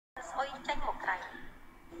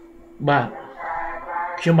បាទ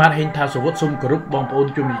ខ្ញុំបានហេងថាសវុតសូមគោរពបងប្អូន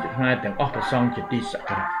ជំនុំថ្ងៃទាំងអស់ព្រះសង្ឃជាទីសក្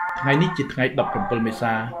ការៈថ្ងៃនេះជាថ្ងៃ17មេ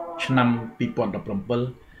សាឆ្នាំ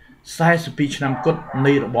2017 42ឆ្នាំគត់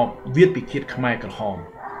នៃរបបវាទពិឃាតខ្មែរក្រហម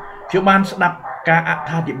ខ្ញុំបានស្ដាប់ការអត្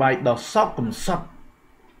ថាធិប្បាយដ៏សោកកំសត់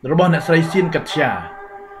របស់អ្នកស្រីសៀនកត្យា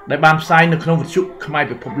ដែលបានផ្សាយនៅក្នុងវិទ្យុខ្មែរ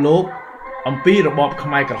ពិភពលោកអំពីរបបខ្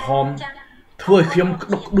មែរក្រហមធ្វើឲ្យខ្ញុំក្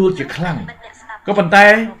តុកក្តួលជាខ្លាំងក៏ប៉ុន្តែ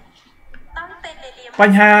ប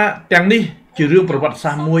ញ្ហាទាំងនេះជារឿងប្រវត្តិ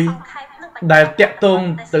សាស្ត្រមួយដែលតាក់ទង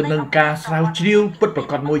ទៅនឹងការស្រាវជ្រាវពិតប្រា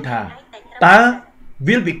កដមួយថាតើ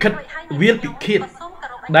វាលពិឃាត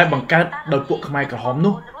ដែលបង្កើតដោយពួកខ្មែរក្រហម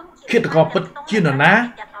នោះឃាតករពិតជានរណា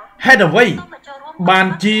ហេតុអ្វីបាន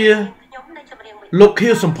ជាលោកខៀ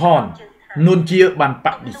វសំផននួនជាបានប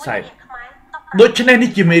ដិសេធដូច្នេះនេះ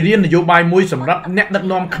ជាមេរៀននយោបាយមួយសម្រាប់អ្នកដឹក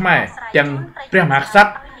នាំខ្មែរទាំងព្រះមហាក្សត្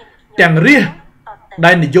រទាំងរាស្ត្រ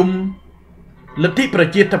ដែលនិយមលទ្ធិប្រ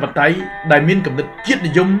ជាធិបតេយ្យដែលមានគំនិតជាតិ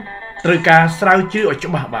និយមត្រូវការស្រាវជ្រាវឲ្យ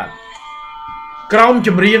ច្បាស់បាទក្រោមច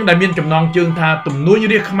ម្រៀងដែលមានចំណងជើងថាទំនួញ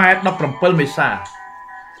រាស្ត្រខ្មែរ17មេសា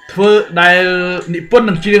ធ្វើដែលនិពន្ធ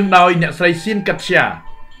នឹងច្រៀងដោយអ្នកស្រីសៀនកត្យា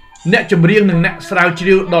អ្នកចម្រៀងនិងអ្នកស្រាវជ្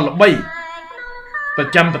រាវដ៏ល្បីប្រ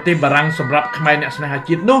ចាំប្រទេសបារាំងសម្រាប់ខ្មែរអ្នកស្នេហា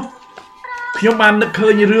ជាតិនោះខ្ញុំបាននឹកឃើ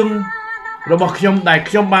ញរឿងរបស់ខ្ញុំដែល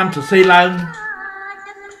ខ្ញុំបានសរសេរឡើង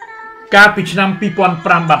កាលពីឆ្នាំ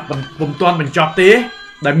2005បាទពុំទាន់បញ្ចប់ទេ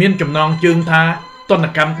ដែលមានចំណងជើងថាទណ្ឌ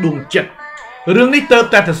កម្មដួងចិត្តរឿងនេះទើប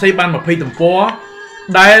តែសរសេរបាន20ទំព័រ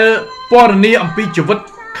ដែលពណ៌នាអំពីជីវិត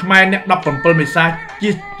ខ្មែរអ្នក17មេសា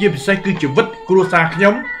ជាពិសេសគឺជីវិតគ្រួសារខ្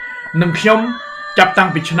ញុំនិងខ្ញុំចាប់តាំង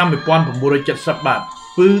ពីឆ្នាំ1970បាទ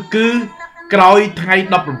គឺក្រោយថ្ងៃ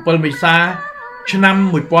17មេសាឆ្នាំ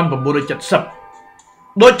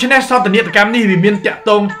1970ដូច្នេះសោតនីយកម្មនេះវាមានតាក់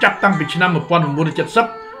ទងចាប់តាំងពីឆ្នាំ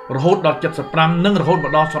1970រហូតដល់75និងរហូតម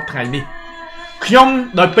កដល់សប្តាហ៍ថ្ងៃនេះខ្ញុំ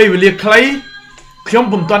ដោយពេលវេលាខ្លីខ្ញុំ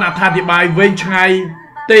ពុំទាន់អត្ថាធិប្បាយវែងឆ្ងាយ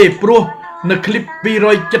ទេព្រោះនៅคลิป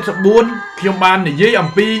274ខ្ញុំបាននិយាយអំ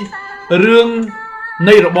ពីរឿង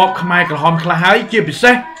នៃរបបខ្មែរក្រហមខ្លះហើយជាពិ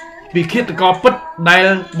សេសពីឃាតករពិតដែល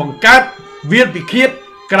បង្កើតវាលពិឃាត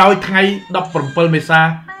ក្រោយថ្ងៃ17មេសា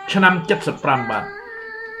ឆ្នាំ75បាទ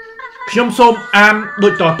ខ្ញុំសូមអានដូ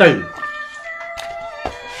ចតទៅ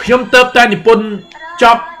ខ្ញុំទៅតែនិពន្ធច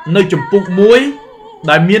ប់នៅចម្ពោះ1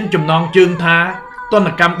ដែលមានចំណងជើងថាទណ្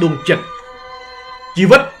ឌកម្មដួងចិត្តជី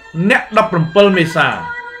វិតអ្នក17មេសា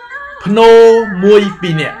ភ្នោ1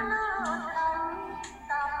 2នាក់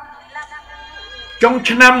ចុង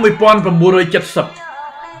ឆ្នាំ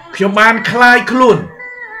1970ខ្ញុំបានคลายខ្លួន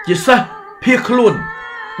ជាសិស្សភៀសខ្លួន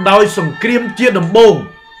ដោយសង្គ្រាមជាដំបូង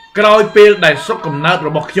ក្រោយពេលដែលស្រុកកំណើតរ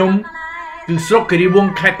បស់ខ្ញុំគឺស្រុកគិរីវង្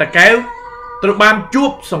សខេត្តតាកែវត្រូវបានជួ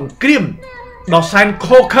បសង្គ្រាមដ៏សែន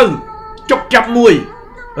ឃោឃៅចុកចាប់មួយ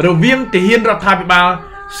រវាងទាហានរដ្ឋាភិបាល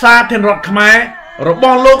សាធារណរដ្ឋខ្មែររប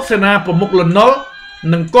ស់លោកសេនាប្រមុខលន់នល់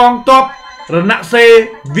និងកងទ័ពរណសេរ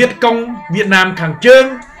វៀតកុងវៀតណាមខាងជើង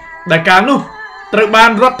ដែលកាលនោះត្រូវបាន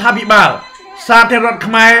រដ្ឋាភិបាលសាធារណរដ្ឋ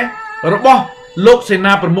ខ្មែររបស់លោកសេ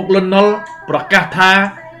នាប្រមុខលន់នល់ប្រកាសថា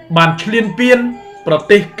បានឈ្លានពានប្រ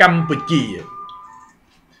ទេសកម្ពុជា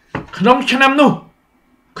ក្នុងឆ្នាំនោះ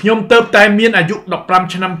ខ្ញុំទៅតែមានអាយុ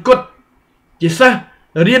15ឆ្នាំគត់ជាសិស្ស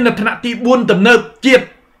រៀននៅថ្នាក់ទី4ទំនើបជាតិ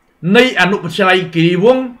នៃអនុវិទ្យាល័យគិរីវ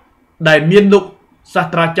ង្សដែលមានលោកសា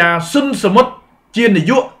ស្ត្រាចារ្យស៊ុនសមុទ្រជានា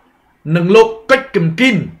យកនិងលោកកិច្ចកឹមគី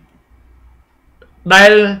នដែ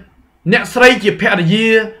លអ្នកស្រីជាភរិយា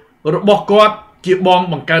របស់គាត់ជាបង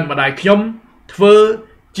បង្កើនម្ដាយខ្ញុំធ្វើ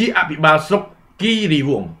ជាអភិបាលស្រុកគិរី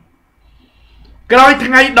វង្សក្រោយ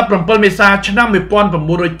ថ្ងៃ17មេសាឆ្នាំ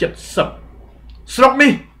1970ស្រុក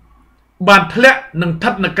នេះបានធ្លាក់និងស្ថិ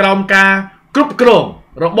តនៅក្រោមការគ្រប់គ្រង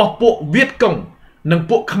របស់ពួកវៀតកុងនិង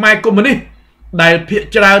ពួកខ្មែរកុម្មុយនីសដែលភាគ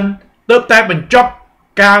ច្រើនទើបតែបញ្ចប់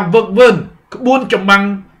ការវឹកវើក្បួនចម្បាំង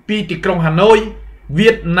ពីទីក្រុងហាណូយវៀ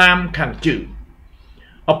តណាមខាងជើង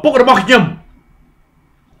ឪពុករបស់ខ្ញុំ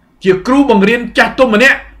ជាគ្រូបង្រៀនចាស់ទុំម្នា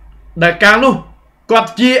ក់ដែលកាលនោះគាត់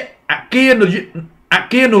ជាអគា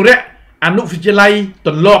នុរៈអនុវិទ្យាល័យទ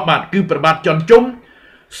ន្លាប់បាទគឺប្របាទចន់ជុំ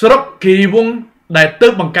ស្រុកគិរីវង្សដែលទើ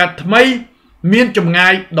បបង្កើតថ្មីមានចម្ងា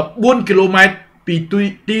យ14គីឡូម៉ែត្រពី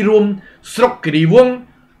ទីរួមស្រុកគិរីវង្ស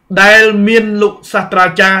ដែលមានលោកសាស្ត្រា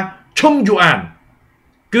ចារ្យឈុំយូអាន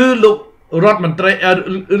គឺលោករដ្ឋមន្ត្រី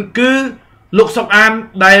គឺលោកសុកអាន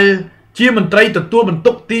ដែលជាមន្ត្រីទទួលបន្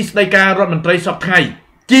ទុកទីស្តីការរដ្ឋមន្ត្រីសពថ្ងៃ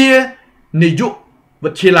ជានាយក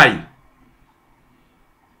វិទ្យាល័យ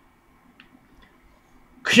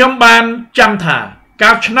ខ្ញុំបានចាំថា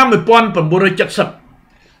កាលឆ្នាំ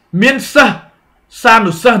1970មានសិស្សសា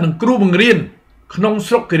នុសិស្សនិងគ្រូបង្រៀនក្នុង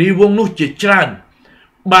ស្រុកគិរីវង្សនោះជាច្រើន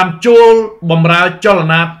បានចូលបំរើចល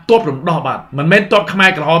នាទ័ពរំដោះបាទមិនមែនទ័ពខ្មែរ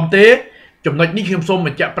ក្រហមទេចំណុចនេះខ្ញុំសូមប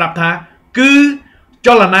ញ្ជាក់ប្រាប់ថាគឺច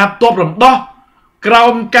លនាទ័ពរំដោះក្រោ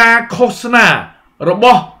មការឃោសនារប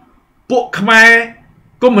ស់ពួកខ្មែរ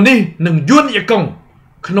កុម្មុយនីសនិងយួនយកុង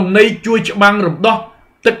ក្នុងន័យជួយច្បាំងរំដោះ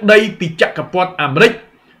ទឹកដីពីចក្រពត្តិអាមេរិក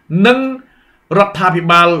និងរដ្ឋាភិ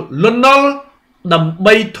បាលលន់នល់ដើម្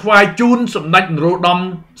បីថ្វាយជូនសម្ដេចនរោត្តម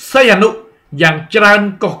សីហនុយ៉ាងច្រើន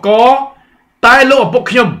កុះករតែលោកឪពុក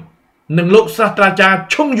ខ្ញុំនិងលោកសាស្ត្រាចារ្យ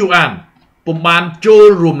ឈុងយូអានពុំបានចូល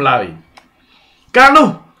រួមឡើយកាលនោះ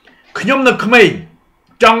ខ្ញុំនៅក្មេង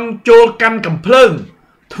ចង់ចូលកាន់កំភ្លើង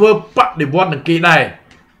ធ្វើបដិវត្តនឹងគេដែរ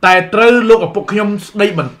តែត្រូវលោកឪពុកខ្ញុំស្ដី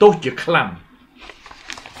បន្ទោសជាខ្លាំង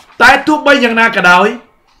តែទោះបីយ៉ាងណាក៏ដោយ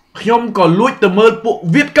ខ្ញុំក៏លួចទៅមើលពួក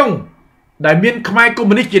វៀតកុងដែលមានខ្មែរកុម្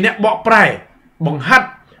មុយនីសជាអ្នកបកប្រែបង្ហាត់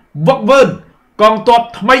វឹកវើកងទ័ព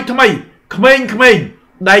ថ្មីក្មេង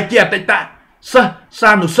ដែលជាអតីតសិស្ស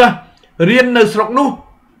សានុសិស្សរៀននៅស្រុកនោះ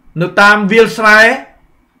នៅតាមវាលស្រែ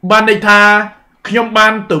បានន័យថាខ្ញុំបា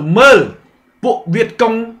នទៅមើលពួកវៀតកុ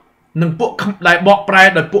ងនិងពួកដែលបកប្រែ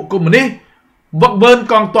ដោយពួកកុម្មុយនីសវឹកវើ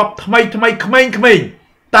កងទ័ពថ្មីក្មេង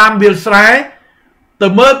តាមវាលស្រែទៅ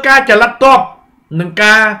មើលការចល័តទ័ពនិង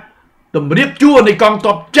ការតម្រៀបជួរនៃកង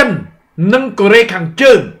ទ័ពចិននិងកូរ៉េខាង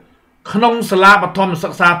ជើងក្នុងសាលាបឋមសិ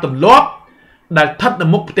ក្សាទន្លាប់ដែលស្ថិតនៅ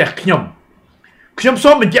មុខផ្ទះខ្ញុំ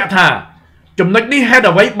សូមបញ្ជាក់ថាចំណុចនេះហេតុ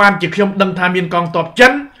អ្វីបានជាខ្ញុំដឹងថាមានកងទ័ពចិ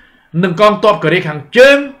ននិងកងទ័ពកូរ៉េខាងជើ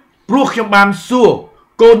ងព្រោះខ្ញុំបានសួរ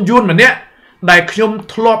កូនយួនម្នាក់ដែលខ្ញុំ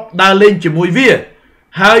ធ្លាប់ដើរលេងជាមួយវា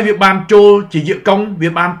ហើយវាបានចូលជាយកុងវា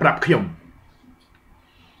បានប្រាប់ខ្ញុំ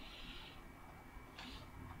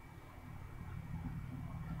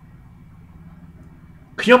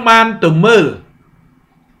បានទៅមើល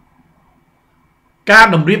ការ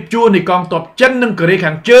តម្រៀបជួរនៃកងទ័ពចិននិងកូរ៉េ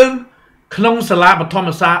ខាងជើងក្នុងសាលាបឋម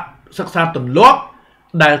សិក្សាទន្លាប់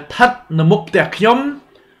ដែលស្ថិតនៅមុខផ្ទះខ្ញុំ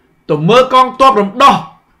ទៅមើលកងទ័ពរំដោះ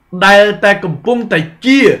ដែលតែកំពុងតែ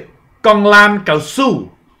ជាកងឡានកៅស៊ូ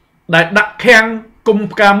ដែលដាក់ខាំងគុំ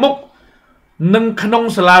ផ្កាមុខនិងក្នុង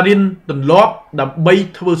សាលារៀនទន្លាប់ដើម្បី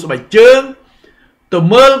ធ្វើស្បែកជើងទៅ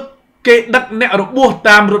មើលគេដឹកអ្នករបួស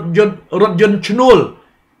តាមរថយន្តឈ្នួល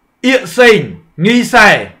អៀកសេងងីសែ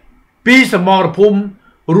ពីសមរភូមិ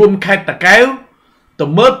រួមខេត្តតាកែវទៅ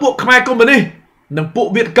មើលពួកខ្មែរកុម្មុយនីសនិងពួក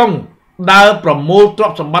វៀតកុងដើរប្រមូលទ្រ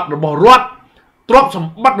ព្យសម្បត្តិរបស់រដ្ឋទ្រព្យស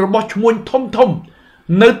ម្បត្តិរបស់ឈ្មួញធំ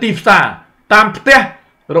នៅទីផ្សារតាមផ្ទះ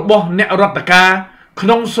របស់អ្នករដ្ឋការក្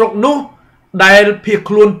នុងស្រុកនោះដែលភៀស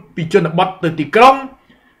ខ្លួនពីជនបទទៅទីក្រុង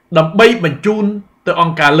ដើម្បីបញ្ជូនទៅអ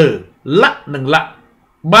ង្គការលើលាក់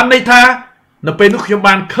បានន័យថានៅពេលនោះខ្ញុំ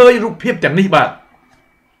បានឃើញរូបភាពទាំងនេះបាទ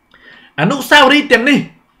អនុស្សាវរីយ៍ទាំងនេះ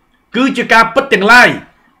គឺជាការពិតទាំងឡាយ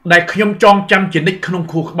ដែលខ្ញុំចងចាំជានិច្ចក្នុង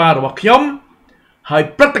ខួរក្បាលរបស់ខ្ញុំហើយ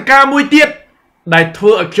ព្រឹត្តិការណ៍មួយទៀតដែលធ្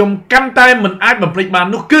វើឲ្យខ្ញុំកាន់តែមិនអាចបំភ្លេចបាន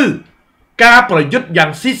នោះគឺការប្រយុទ្ធយ៉ាង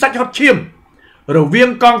ស៊ីសាច់ហត់ឈាមរវាង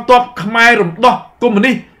កងទ័ពខ្មែររំដោះកុម្មុយ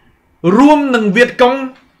នីសរួមនឹងវៀតកុង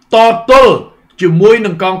តទល់ជាមួយនឹ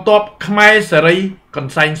ងកងទ័ពខ្មែរសេរីក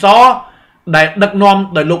ន្សែងសដែលដឹកនាំ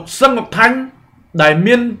ដោយលោកសឹងអុកថាញ់ដែល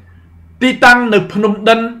មានទីតាំងនៅភ្នំ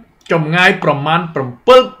ដិនចម្ងាយប្រមាណ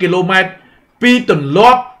7គីឡូម៉ែត្រពីទន្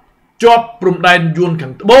លាប់ជាប់ព្រំដែនយួនខា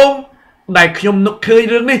ងត្បូងដែលខ្ញុំនឹកឃើញ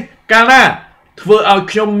រឿងនេះកាលណាធ្វើឲ្យ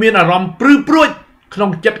ខ្ញុំមានអារម្មណ៍ព្រឺព្រួចក្នុង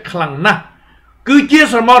ចិត្តខ្លាំងណាស់គឺជា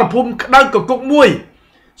សមរភូមិក្តៅកគុកមួយ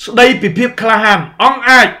ស្ដីពីភាពក្លាហានអង់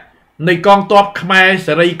អាចនៃកងទ័ពខ្មែរ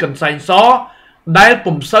សេរីកន្សែងសដែល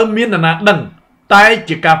ពុំសូវមាននរណាដឹងតែ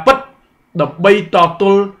ជាការពិតដើម្បីតទ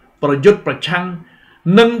ល់ប្រយុទ្ធប្រឆាំង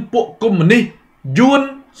នឹងពួកកុម្មុយនីសយួន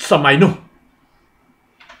សម័យនោះ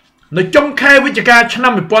នៅចុងខែវិច្ឆិកាឆ្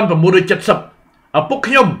នាំ1970ឪពុក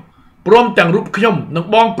ខ្ញុំព្រមទាំងរូបខ្ញុំនិង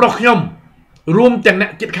បងប្រុសខ្ញុំរួមទាំងអ្ន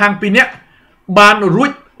កជិតខាង2នាក់បានលួ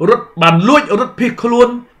ចរត់ភៀសខ្លួន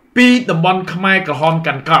ពីតំបន់ខ្មែរក្រហម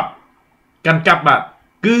កាន់កាប់បាទ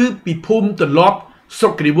គឺពីភូមិទន្លាប់ស្រុ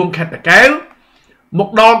កគិរីវង្សខេត្តតាកែវមក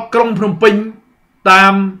ដល់ក្រុងភ្នំពេញតា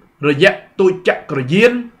មរយៈទូចចក្រយា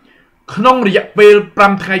នក្នុងរយៈពេល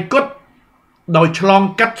5ថ្ងៃគត់ដោយឆ្លង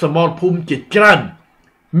កាត់សមរភូមិជាច្រើន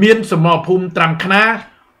មានសមរភូមិត្រាំខ្នា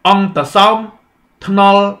អង្គតាសោមថ្ន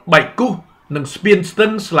ល់បែកគូសនិងស្ពានស្ទឹ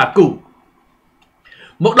ងស្លាគូ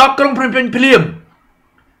មកដល់ក្រុងភ្នំពេញភ្លាម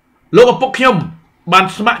លោកឪពុកខ្ញុំបាន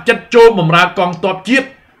ស្ម័គ្រចិត្តចូលបម្រើកងទ័ពជាតិ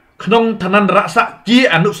ក្នុងឋានន្តរស័ក្តិជា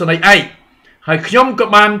អនុសេនីយ៍ឯកហើយខ្ញុំក៏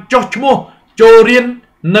បានចុះឈ្មោះចូលរៀន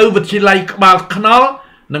នៅវិទ្យាល័យក្បាលខ្នល់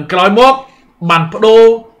និងក្រោយមកបានប្ដូរ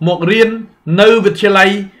មករៀននៅវិទ្យាល័យ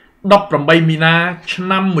18មីនាឆ្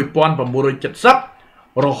នាំ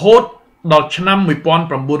1970រហូតដល់ឆ្នាំ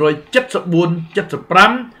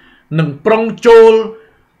1974-75និងប្រុងចូល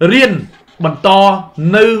រៀន បន្ត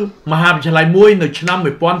នៅមហាវិទ្យាល័យមួយនៅឆ្នាំ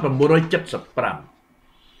 1975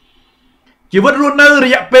 ជីវិតរស់នៅរ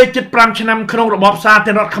យៈពេល 75 ឆ្នាំក្នុងរបបសា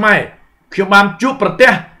ធារណរដ្ឋខ្មែរខ្ញុំបានជួបប្រ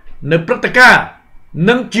ទះនៅព្រឹត្តិការណ៍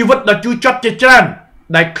និងជីវិតដ៏ជូរចត់ជាច្រើន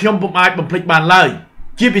ដែលខ្ញុំពុំអាចបំភ្លេចបានឡើយ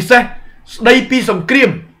ជាពិសេសស្ដីពីសង្គ្រាម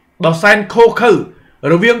ដ៏សែនឃោរឃៅ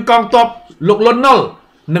រវាងកងទ័ពលោកលន់នល់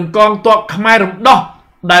និងកងទ័ពខ្មែររំដោះ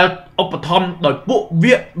ដែលឧបត្ថម្ភដោយពួក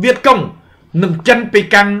វៀតកុងនិងចិនពី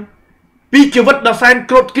កាន់ពីជីវិតដ៏សែន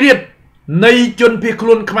គ្រោតគ្រាតនៃជនភៀសខ្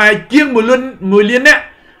លួនខ្មែរជាង1 លាននាក់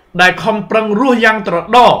ដែលខំប្រឹងរស់យ៉ាងត្រ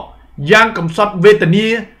ដោយ៉ាងកំសត់វេទនា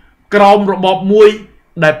ក្រោមរបបមួយ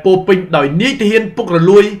ដែលពោពេញដោយនាយទាហានពុករ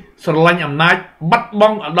លួយស្រឡាញ់អំណាចបាត់ប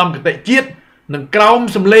ង់ឧត្តមគតិជាតិនិងក្រោម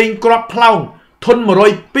សម្លេងគ្រាប់ផ្លោងធន់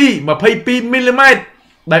122 មីលីម៉ែត្រ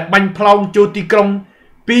ដែលបាញ់ផ្លោងចូលទីក្រុង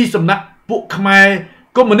ពីសំណាក់ពួកខ្មែរ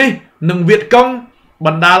កុម្មុយនីសនិងវៀតកុងប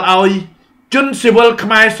ណ្ដាលឲ្យជនស៊ីវិលខ្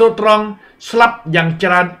មែរសូត្រង់ស្លាប់យ៉ាងច្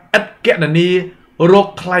រើនឥតគណនារក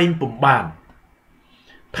ថ្លែងពុំបាន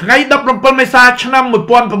ថ្ងៃ 17 មេសាឆ្នាំ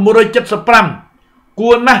 1975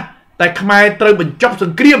 គួរណាស់តែខ្មែរត្រូវបញ្ចប់ស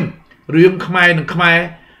ង្គ្រាមរឿងខ្មែរនិងខ្មែរ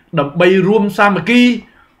ដើម្បីរួមសាមគ្គី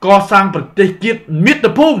កសាងប្រទេសជាតិមា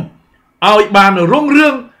តុភូមិឲ្យបានរុងរឿ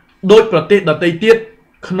ងដោយប្រទេសដទៃទៀត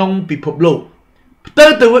ក្នុងពិភពលោកផ្ទុយ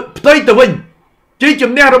ទៅវិញជ័យ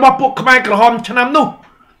ជំនះរបស់ពួកខ្មែរក្រហមឆ្នាំនោះ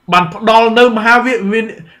បានផ្ដល់នៅមហា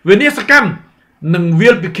វិនាសកម្មនិងវា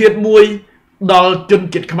លពិឃាតមួយដល់ជន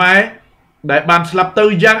ជាតិខ្មែរដែលបានស្លាប់ទៅ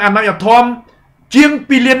យ៉ាងអនាយធមជាង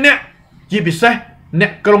 2 លាននាក់ជាពិសេសអ្ន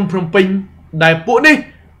កក្រុងភ្នំពេញដែលពួកនេះ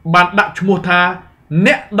បានដាក់ឈ្មោះថា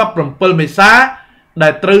អ្នក 17 មេសាដែ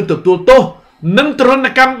លត្រូវទទួលទោសនិងទរណ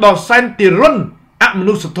កម្មដ៏សែនទារុណអម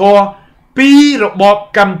នុស្សធម៌ពីរបប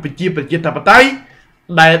កម្ពុជាប្រជាធិបតេយ្យ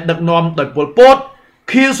ដែលដឹកនាំដោយប៉ុល ពត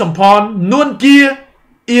ខៀវ សំផន នួនជា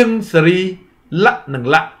អៀង សេរី លក្ខនិង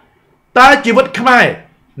លក្ខតើជីវិតខ្មែរ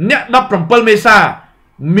អ្នក 17 មេសា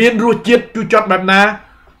មានរសជាតិជូរចត់បែបណា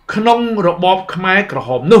ក្នុងរបបខ្មែរក្រហ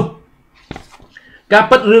មនោះការ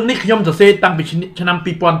ពិតរឿងនេះខ្ញុំសរសេរតាំងពីឆ្នាំ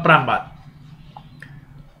 2005 បាទ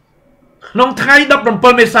ក្នុងថ្ងៃ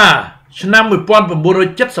 17 មេសា ឆ្នាំ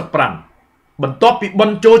 1975 បន្ទាប់ពីបុ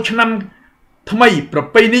ណ្យចូលឆ្នាំថ្មីប្រ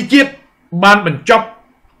ពៃណីជាតិបានបញ្ចប់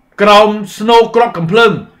ក្រោមស្នូគ្រាប់កំភ្លើ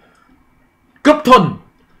ងគប់ធន់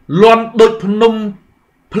លន់ដូចភ្នំ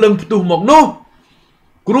ភ្លើងផ្ទុះមកនោះ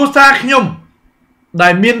គ្រួសារខ្ញុំដែ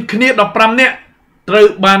លមានគ្នា 15 នាក់ត្រូវ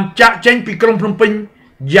បានចាក់ចេញពីក្រុងភ្នំពេញ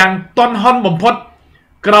យ៉ាងតន់ហន់បំផុត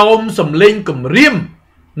ក្រោមសម្លេងគំរាម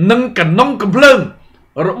និងកណ្ដុងកំភ្លើង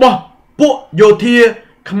របស់ពួកយោធា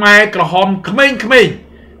ខ្មែរក្រហមក្មេងៗ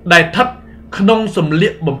ដែលស្ថិតក្នុងសម្លៀ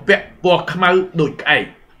កបំពាក់ពណ៌ខ្មៅដូចក្អែក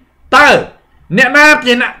តើអ្នកណា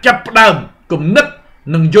ជាអ្នកចាប់ផ្ដើមគំនិត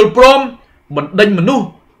និងយល់ព្រមបណ្ដេញមនុស្ស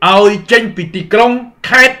ឲ្យចេញពីទីក្រុង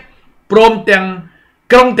ខេត្តព្រមទាំង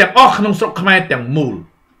ក្រុងទាំងអស់ក្នុងស្រុកខ្មែរទាំងមូល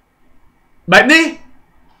បែបនេះ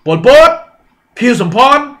ប៉ុល ពត ខៀវ សំផ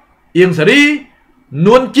ន អៀង សេរី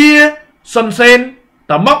នួនជា សុនសេន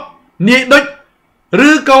តាមុក នាយដុចឬ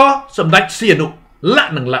ក៏សម្ដេចសៀនុលក្ខ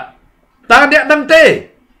និងលក្ខតើអ្នកដឹងទេ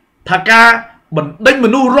ថាការបណ្ដេញម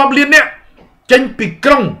នុស្សរាប់លាននាក់ចេញពី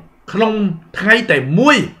ក្រុងក្នុងថ្ងៃតែមួ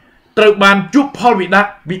យត្រូវបានជួបផលវិ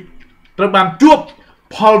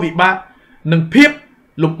បាកនិងភាព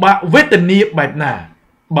លំបាកវេទនាបែបណា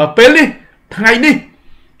បើពេលនេះថ្ងៃនេះ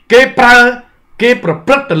គេប្រ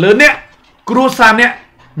ព្រឹត្តទៅលើអ្នកគ្រួសារអ្នក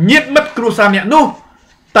ញាតិមិត្តគ្រួសារអ្នកនោះ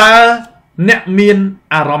តើអ្នកមាន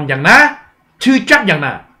អារម្មណ៍យ៉ាងណាឈឺចាប់យ៉ាង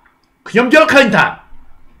ណាខ្ញុំយល់ឃើញថា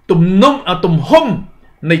ទំហំ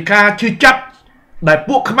នៃការឈឺចាប់ដែល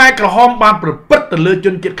ពួកខ្មែរក្រហមបានប្រព្រឹត្តទៅលើជ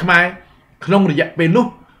នជាតិខ្មែរក្នុងរយៈពេលនោះ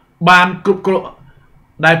បានគ្រប់គ្រង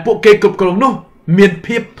ដែលពួកគេគ្រប់គ្រងនោះមាន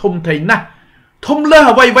ភាពធំធេងណាស់ធំលើស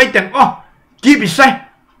អ្វីៗទាំងអស់ជាពិសេស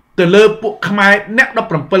ទៅលើពួកខ្មែរអ្នក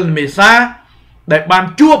 17 មេសាដែលបាន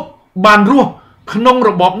ជួបបានរស់ក្នុង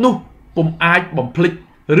របបនោះពុំអាចបំភ្លេច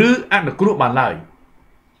ឬអនុគ្រោះបានឡើយ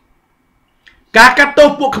ការកាត់ទោស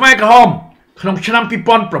ពួកខ្មែរក្រហមក្នុងឆ្នាំ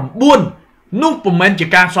 2009 នោះពុំមែនជា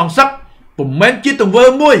ការសងសឹកពុំមែនជាទង្វើ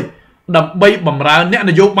មួយដើម្បីបម្រើអ្នក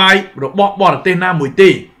នយោបាយរបស់បរទេសណាមួយទេ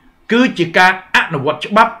គឺជាការអនុវត្ត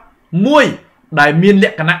ច្បាប់មួយដែលមានល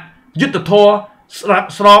ក្ខណៈយុត្តិធម៌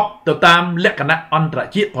ស្របទៅតាមលក្ខណៈអន្តរ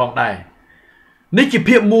ជាតិផងដែរនេះជា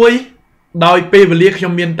ភាពមួយដោយពេលវេលាខ្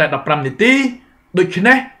ញុំមានតែ 15 នាទីដូច្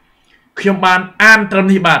នេះខ្ញុំបានអានត្រឹម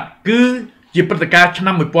នេះបាទគឺជាព្រឹត្តិការណ៍ឆ្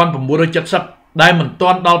នាំ 1970 ដែលមិនទា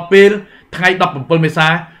ន់ដល់ពេលថ្ងៃ 17 មេសា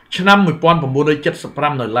ឆ្នាំ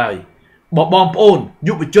 1975 នៅឡើយបងប្អូន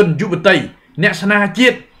យុវជនយុវតីអ្នកស្នេហាជា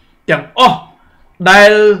តិទាំងអស់ដែ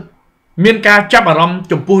លមានការចាប់អារម្មណ៍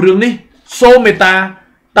ចំពោះរឿងនេះសូមមេត្តា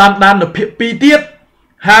តាមដាននៅភាគ 2 ទៀត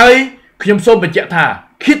ហើយ ខ្ញុំសូមបញ្ជាក់ថា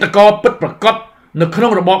ឃាតករពិតប្រាកដនៅក្នុ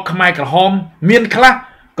ងរបបខ្មែរក្រហមមានខ្លះ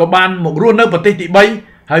ក៏បានមករស់នៅប្រទេសទី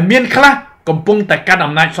3ហើយមានខ្លះកំពុងតែកាន់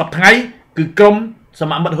អំណាចសពថ្ងៃគឺក្រុមស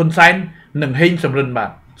មមិត្តហ៊ុនសែននិងហេងសំរិនបាទ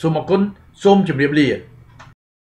សូមអរគុណសូមជម្រាបលា